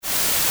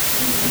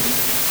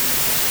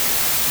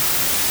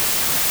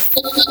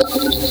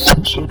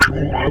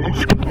Conceptual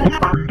heft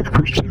of creative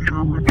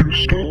procedure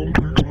reduced down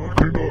to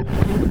exactly that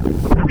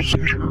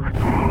procedure.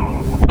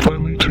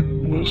 Finely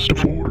tuned list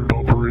of ordered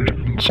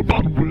operations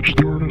upon which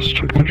the artist,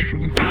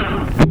 technician,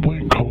 and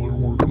blank color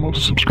worker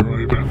must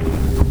subscribe.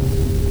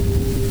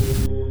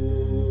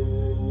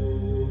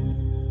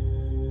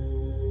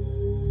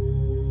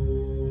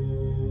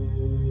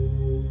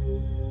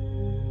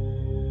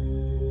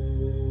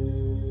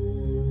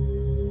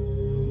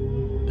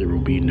 There will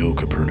be no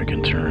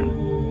Copernican turn,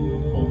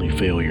 only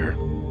failure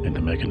and the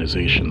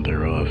mechanization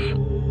thereof.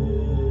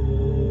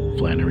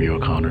 Flannery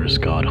O'Connor's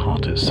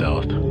God-haunted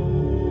South.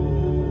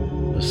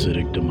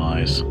 Acidic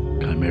demise,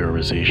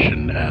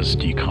 chimerization as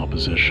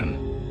decomposition.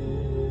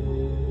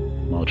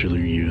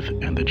 Modular youth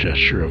and the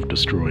gesture of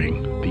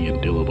destroying the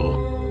indelible.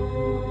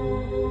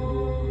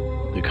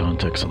 The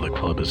context of the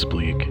club is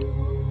bleak.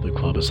 The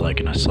club is like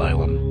an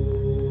asylum.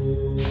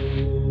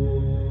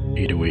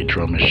 808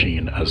 drum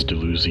machine as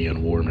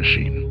Deleuzian war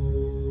machine.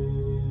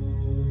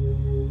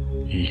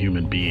 A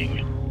human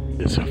being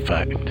is in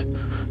fact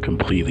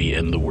completely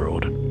in the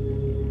world,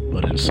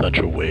 but in such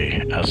a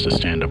way as to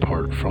stand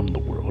apart from the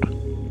world.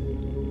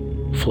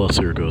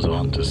 Flusser goes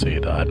on to say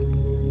that,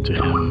 to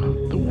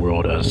him, the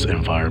world as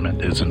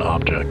environment is an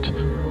object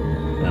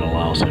that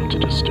allows him to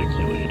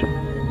gesticulate,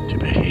 to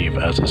behave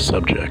as a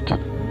subject.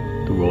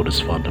 The world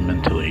is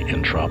fundamentally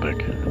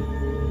entropic.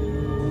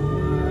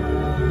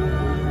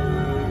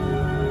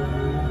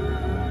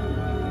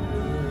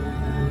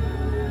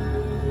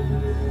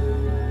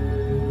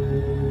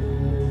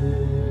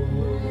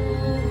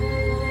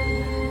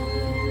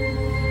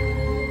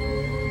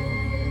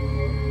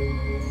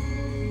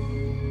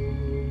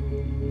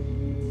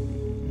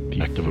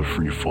 The act of a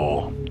free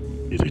fall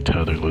is a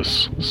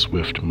tetherless,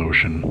 swift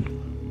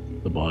motion.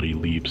 The body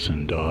leaps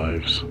and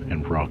dives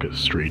and rockets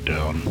straight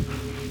down.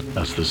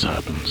 As this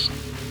happens,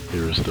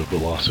 there is the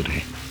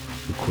velocity,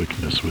 the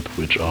quickness with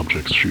which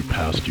objects shoot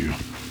past you.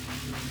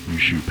 You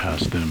shoot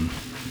past them,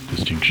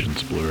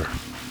 distinctions blur.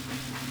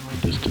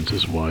 The distance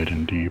is wide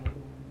and deep,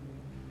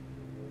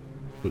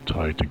 but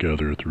tied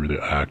together through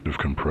the act of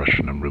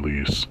compression and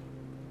release.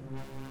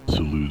 This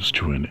alludes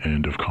to an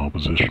end of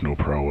compositional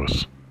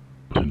prowess.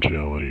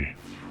 Potentiality.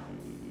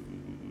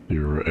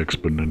 There are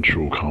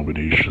exponential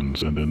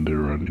combinations, and then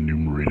there are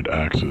enumerated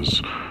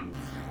axes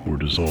or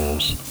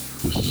dissolves.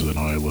 This is a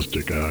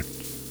nihilistic act.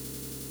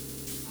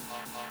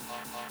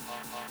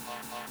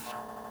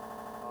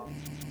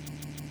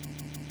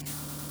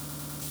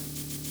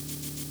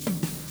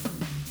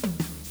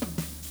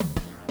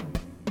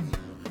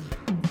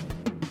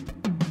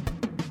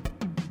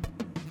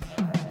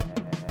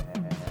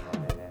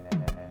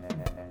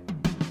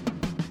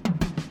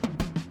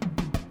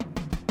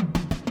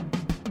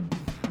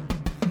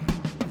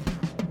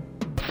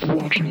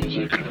 Watch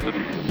music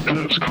and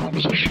its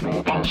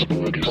compositional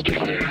possibilities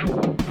decay.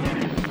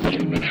 The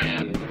human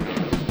hand,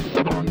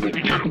 upon the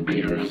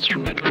computer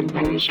instrument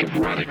composed of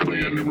radically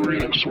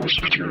enumerated source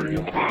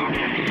material.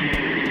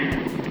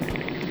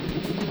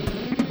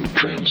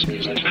 Trance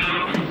music,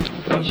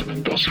 as an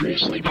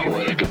industriously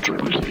poetic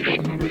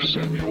interpretation of a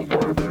Samuel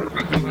Barber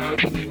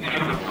imagining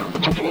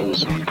of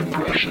ozone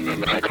compression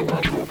and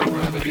ecological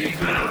calamity,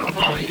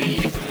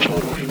 i.e.,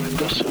 total human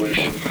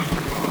desolation.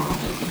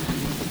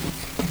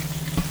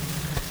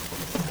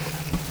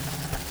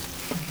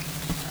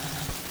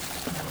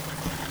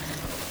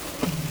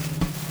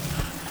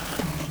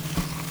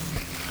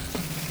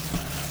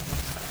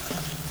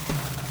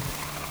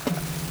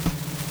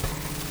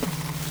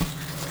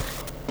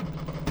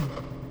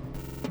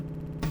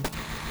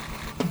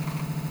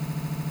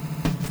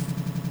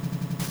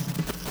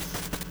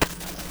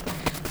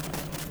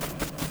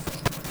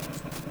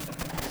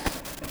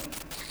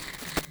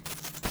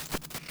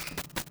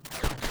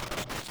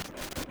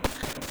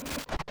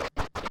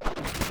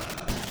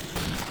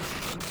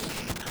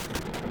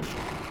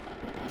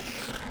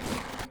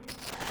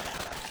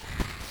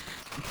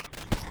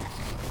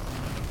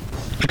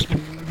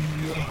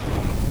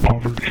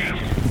 Poverty.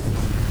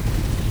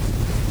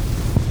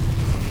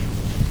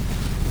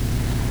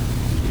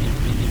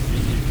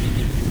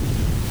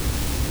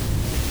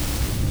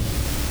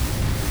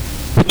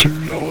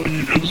 Materiality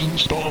is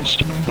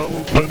ensconced and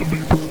enveloped by the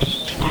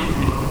vaporists.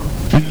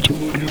 The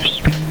utility of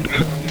speed and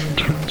the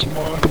intense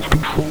lack of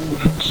control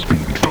in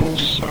speed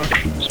causes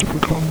actions to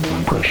become more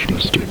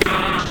impressionistic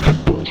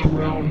and buzz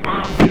around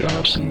the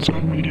absence of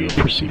immediate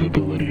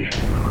perceivability.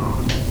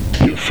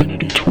 The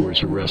affinity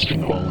towards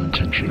arresting all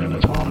intention and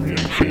autonomy in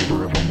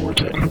favor of a more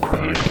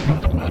technocratic,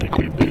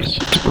 mathematically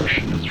based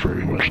expression is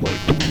very much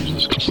like the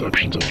muse's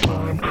conceptions of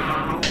time,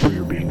 where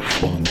you're being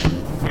flung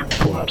through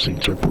collapsing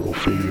temporal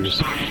figures,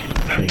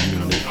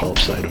 hanging on the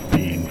outside of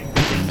being,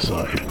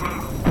 inside. In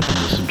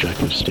the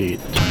subjective state,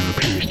 time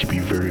appears to be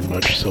very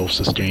much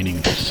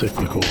self-sustaining,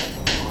 cyclical.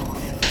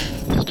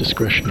 This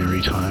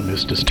discretionary time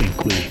is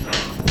distinctly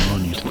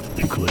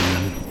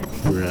non-Euclidean,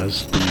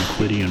 whereas the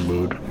Euclidean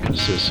mode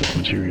consists of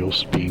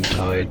materials being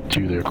tied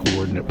to their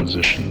coordinate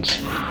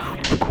positions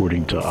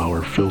according to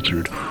our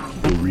filtered,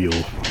 or real,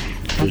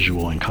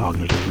 visual and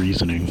cognitive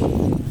reasoning.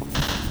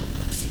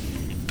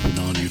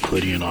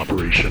 Euclidean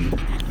operation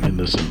in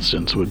this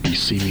instance would be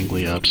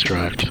seemingly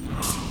abstract.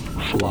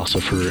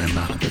 Philosopher and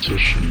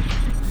mathematician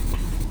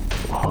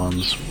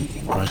Hans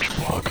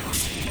Reichbach.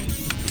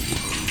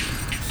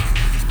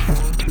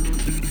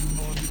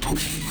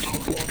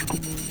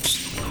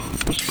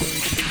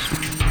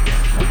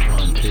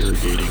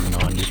 Interrogating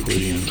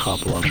non-Euclidean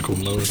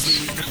topological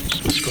modes,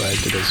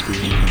 described it as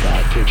being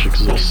that which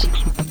exists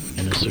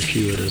in a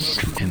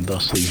circuitous and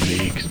thusly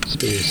vague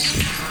space.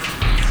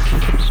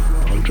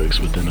 Objects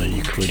within a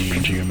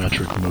Euclidean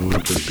geometric mode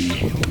would be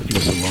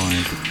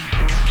misaligned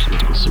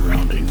with the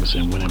surroundings,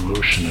 and when in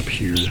motion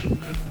appear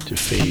to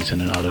phase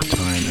in and out of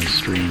time in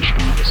strange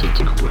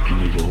nonsensical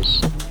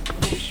intervals.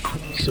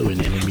 So in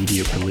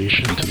intermediate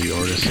relation to the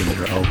artist and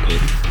their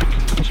output,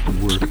 the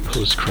work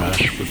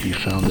post-crash would be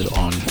founded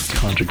on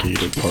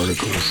conjugated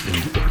particles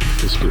in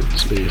disparate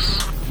space.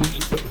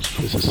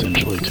 This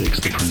essentially takes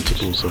the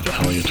principles of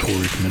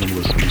aleatoric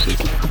minimalist music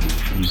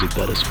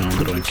that is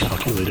founded on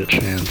calculated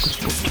chance,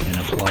 and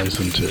applies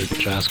them to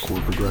jazz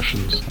chord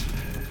progressions.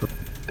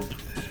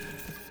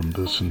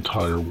 This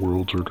entire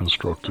worlds are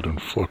constructed in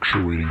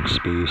fluctuating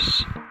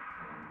space.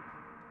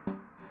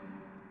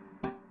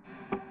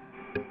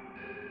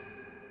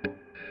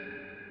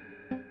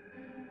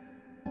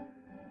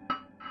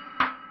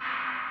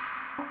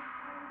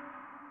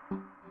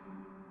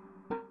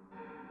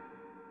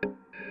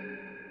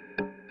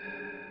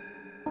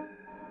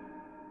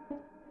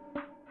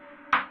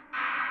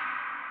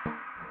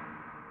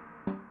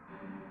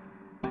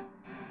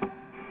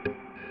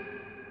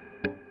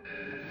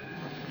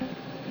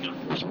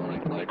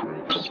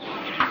 Microbes,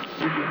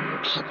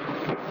 units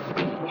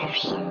of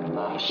some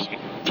mass,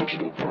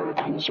 digital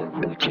particles are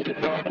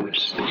rotated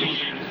backwards.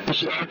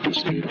 This act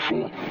is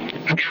beautiful,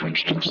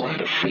 entrenched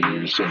inside a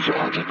phase of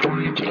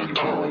object-oriented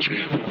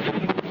ontology.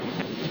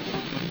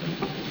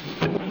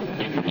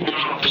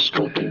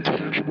 Sculpting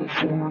tangible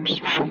forms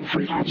from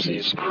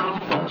frequencies,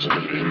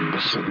 positive in the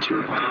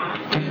center,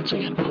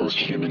 dancing in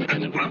post-human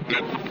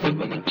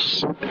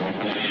elements.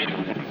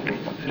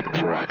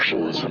 For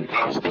actualism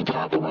as the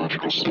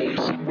topological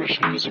space in which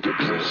music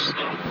exists,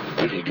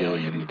 the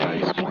Hegelian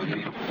dice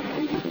plane.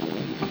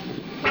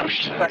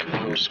 Hashtag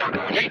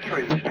post-crash,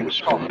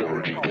 post-pod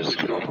orgy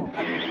disco.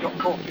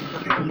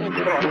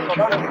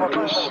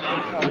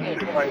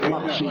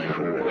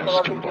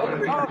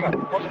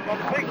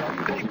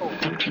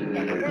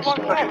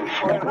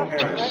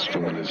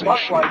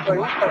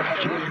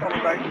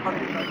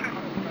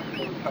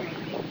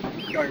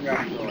 Going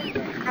around.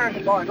 Bearing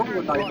in mind all the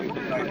neighbours in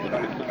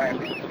those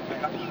families,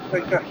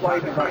 they just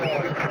laid them out.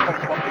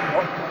 That's what they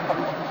got.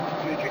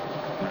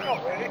 Not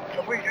really. So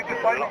we should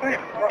just say the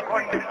same. I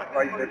used to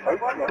raise their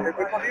boats like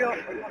everybody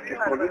else.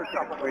 Just for this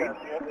between,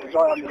 because I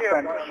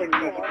understand that singing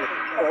music was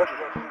first,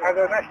 had a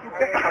national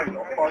decade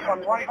off by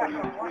one radio.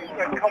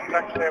 And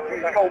complex there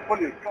with Cold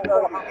Bullion.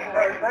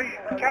 They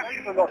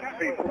captured a lot of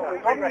people.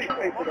 Some of these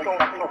people that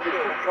come off this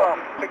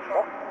draft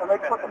TikTok, and they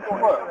put them to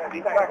work.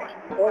 In fact,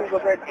 all the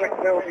red brick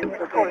buildings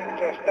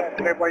that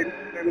their way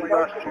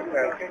university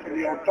there in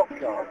the old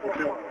dockyard were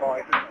built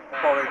by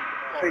foreign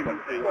seamen,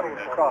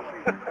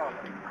 craftsmen.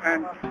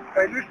 And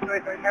they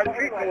had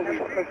treated all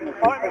these prisoners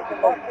as the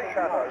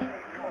shadows.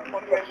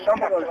 But some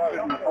of those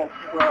prison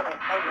hulks were,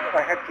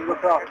 they had to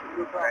look after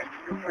them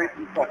and treat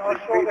them properly,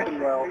 feed them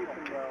well.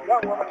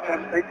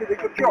 And they did a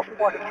good job,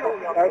 quite a job.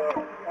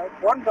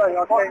 One day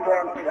I came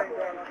down here,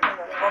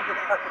 I'm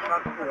just passing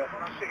around here,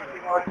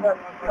 I found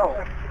Noel.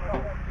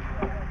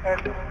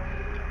 And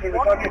he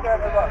was only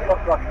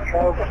looked like a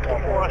child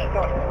before I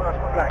started to work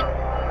black.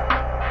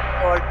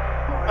 So I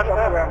had a look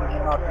around the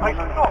yard and I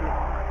stopped.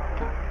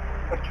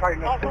 The train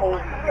had pulled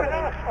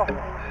together.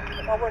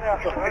 I went out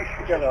to piece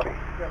together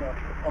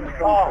on the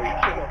concrete.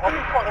 And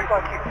it's quite a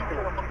great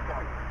experience.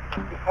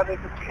 It had a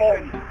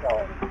deployment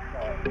style.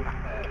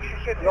 She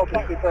said,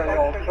 obviously very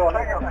old, so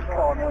I hang up the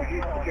car and I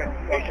used to get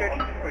the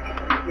can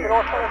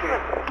I tell you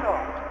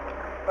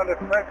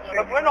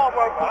and when I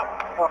woke up,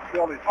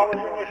 archaeologists I was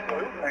in this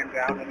room, came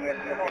down and then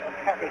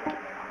happy.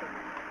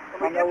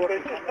 I know what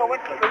it is. I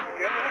went to sleep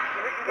again,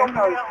 and you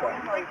know that.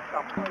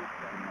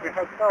 We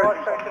had very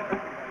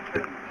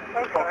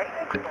okay.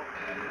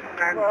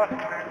 And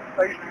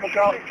they used to look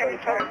after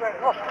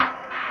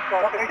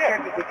what they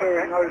tended to do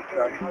in those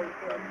days,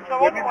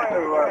 women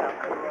who were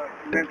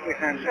mentally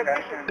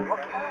handicapped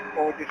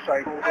or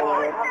disabled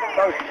or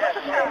social on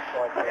the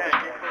outside there,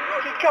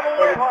 they treated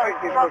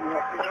women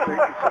off the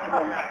street and put them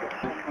on the ship.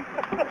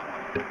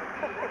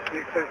 He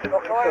says,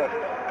 not the first.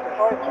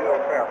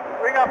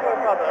 Ring up her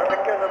mother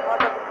and get her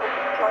mother to put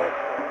the train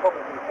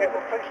probably in the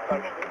police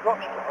station in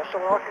Rockstar so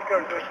I could go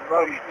to this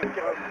road and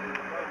get a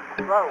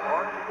row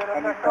on and get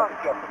her back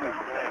up.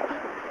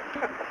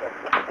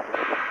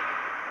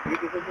 You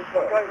did a good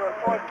job. I gave her a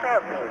 £5.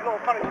 It was a lot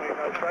of money in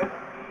those days.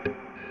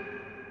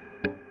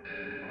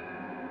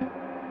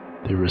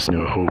 There is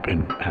no hope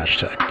in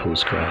hashtag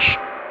post-crash.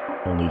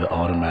 Only the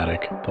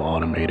automatic, the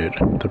automated,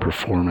 the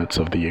performance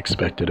of the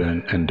expected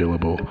and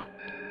indelible.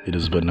 It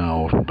is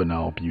banal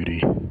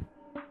beauty.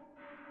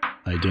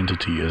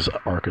 Identity is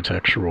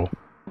architectural.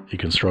 a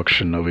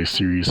construction of a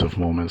series of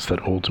moments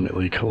that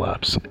ultimately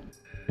collapse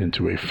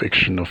into a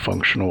fiction of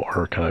functional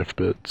archive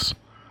bits.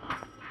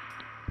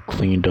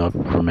 Cleaned up,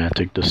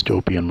 romantic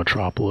dystopian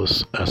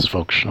metropolis as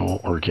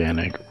functional,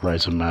 organic,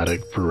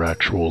 rhizomatic,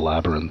 virtual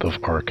labyrinth of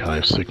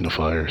archive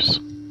signifiers.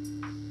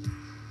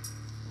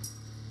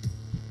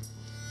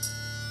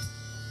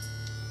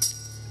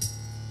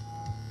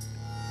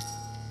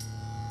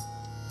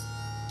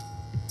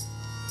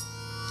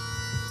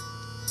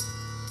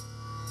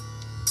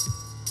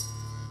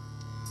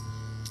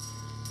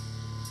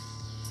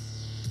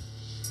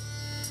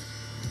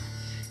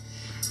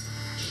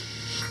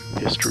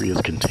 History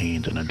is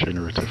contained in a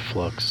generative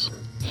flux.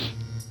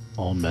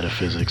 All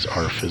metaphysics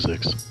are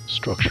physics,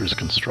 structures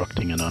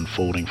constructing and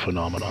unfolding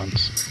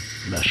phenomenons,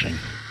 meshing.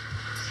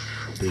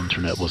 The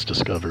internet was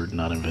discovered,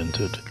 not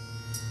invented.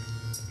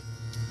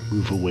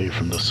 Move away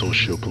from the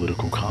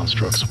socio-political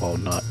constructs while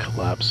not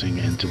collapsing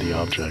into the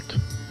object.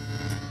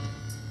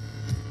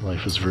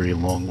 Life is very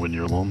long when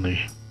you're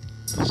lonely.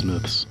 The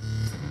Smiths.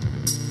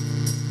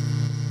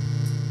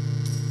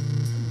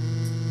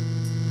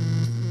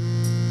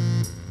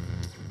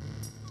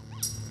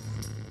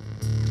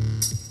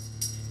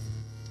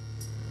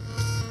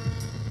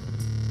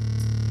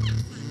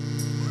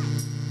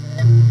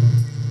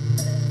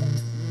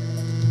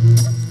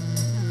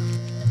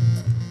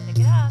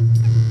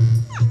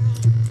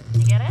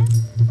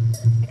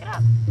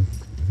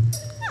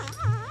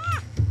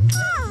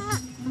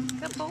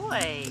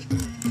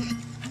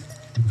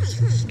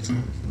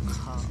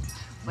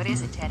 What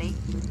is it, Teddy?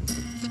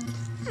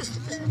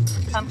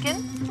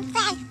 Pumpkin?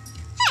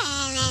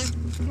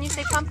 Can you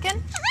say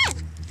pumpkin?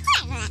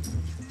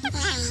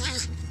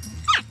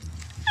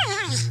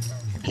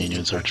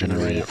 Opinions are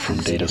generated from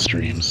data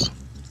streams.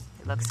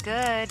 It looks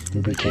good.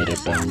 Lubricated,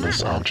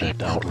 boundless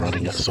object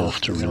outrunning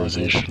itself to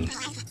realization.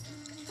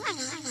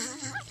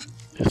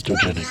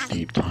 Histogenic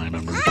deep time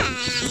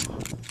emergence.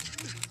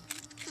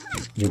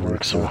 You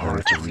work so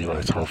hard to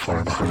realize how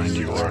far behind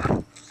you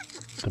are.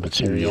 The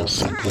materials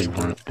simply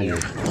weren't there.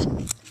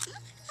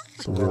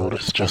 The world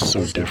is just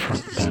so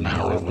different than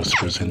how it was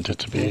presented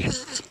to be.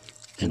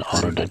 And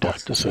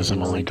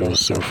autodidacticism only goes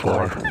so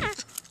far.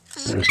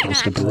 There's no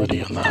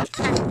stability in that.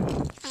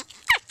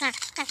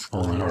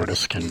 All an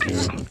artist can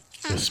do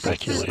is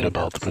speculate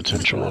about the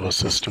potential of a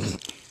system,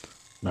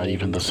 not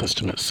even the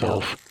system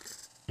itself,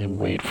 and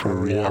wait for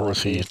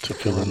reality to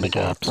fill in the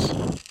gaps.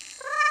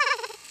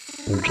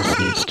 There just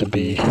needs to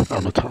be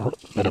a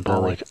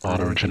metabolic,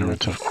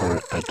 auto-generative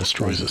art that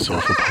destroys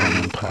itself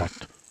upon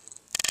impact.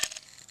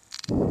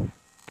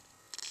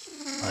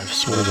 I've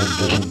sort of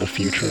envisioned the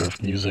future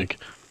of music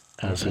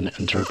as an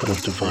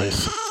interpretive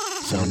device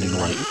sounding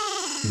like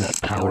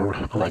net power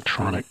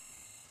electronic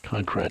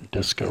concrete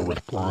disco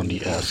with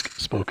Blondie-esque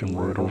spoken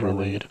word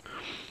overlaid.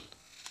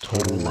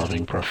 Total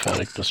loving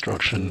prophetic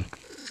destruction.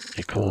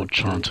 A cold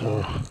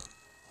chanto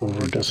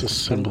over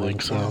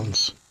disassembling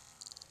sounds.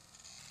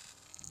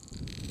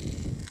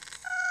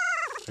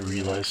 I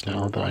realize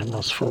now that I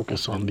must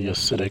focus on the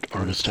acidic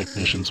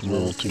artist-technician's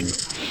will to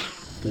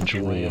the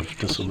joy of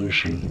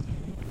dissolution.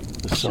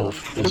 The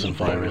self is a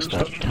virus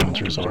that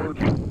counters art.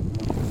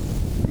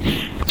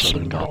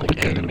 Southern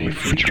Gothic anime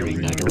featuring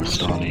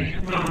Negarestani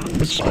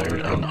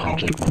inspired an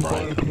object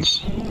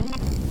violence.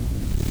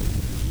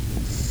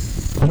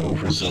 The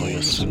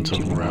overzealous sense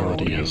of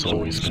morality has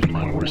always been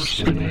my worst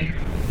enemy.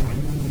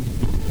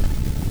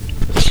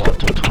 It's not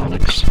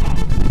tectonics.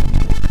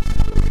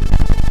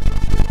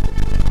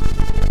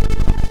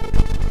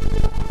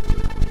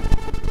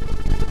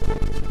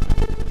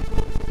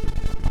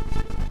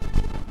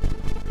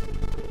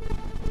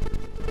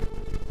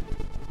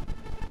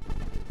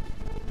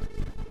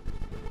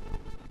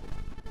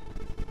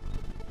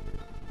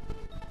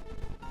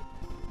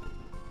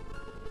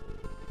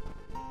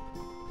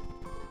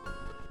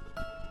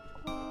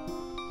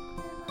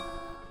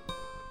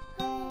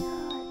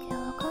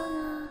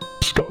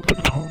 Stop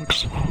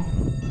tectonics.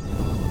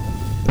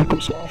 It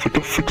goes off like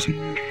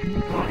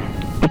asphyxiation.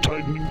 The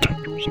tightening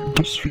tendrils are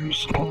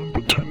diffused upon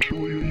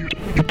potentially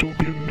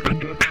utopian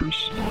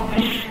conjectures.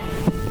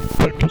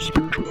 Back to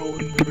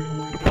spirituality, giving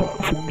way to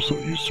platforms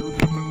that usurp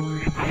the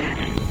memory.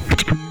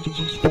 Experiences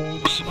as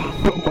bugs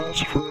that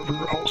last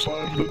forever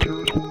outside of the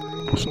territory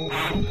of the self.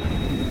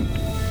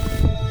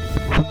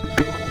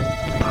 Vertigo.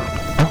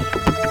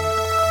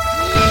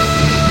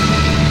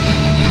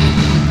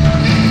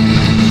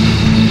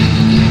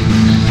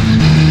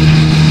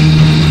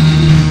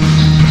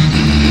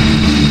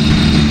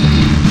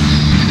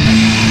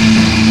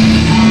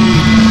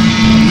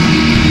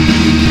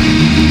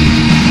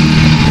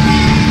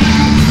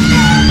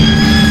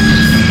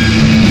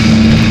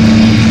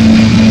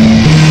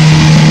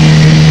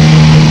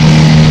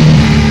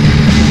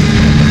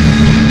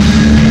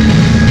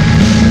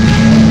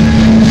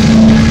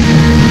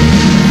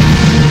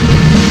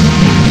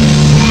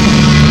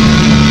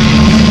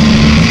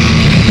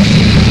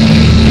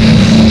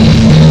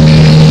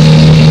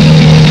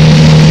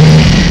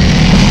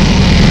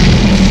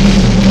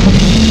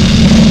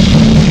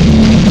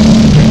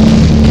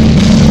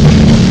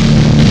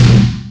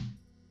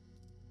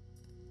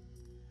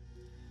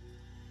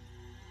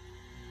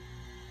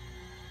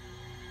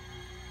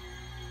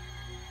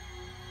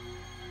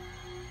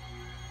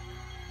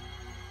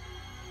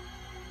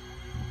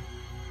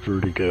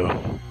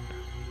 ago.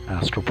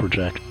 Astral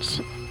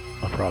projects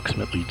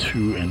approximately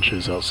 2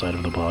 inches outside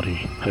of the body.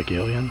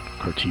 Hegelian,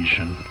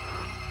 Cartesian.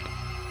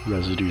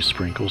 Residue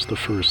sprinkles the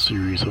first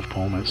series of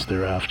moments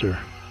thereafter.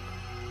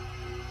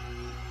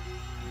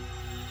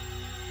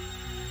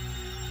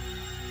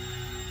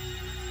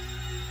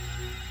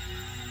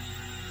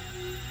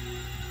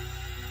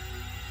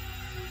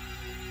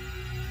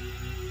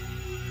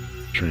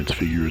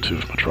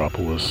 Transfigurative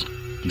metropolis,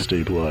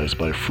 destabilized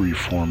by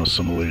free-form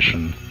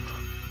assimilation.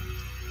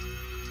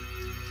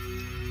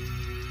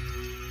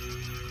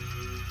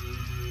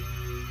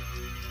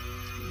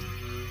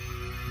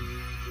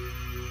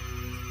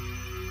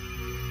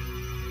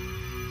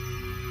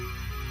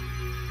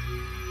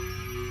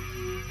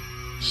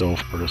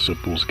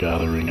 Self-participles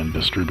gathering and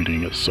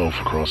distributing itself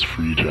across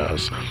free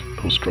jazz,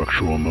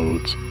 post-structural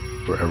modes,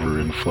 forever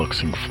in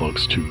fluxing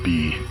flux to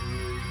be.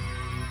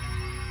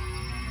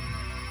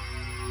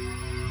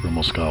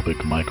 Thermoscopic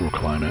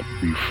microclimate,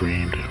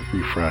 reframed,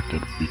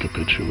 refracted,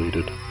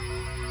 recapitulated.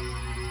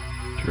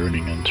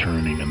 Turning and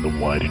turning in the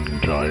widening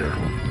gyre.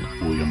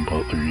 William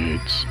Butler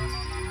Yeats.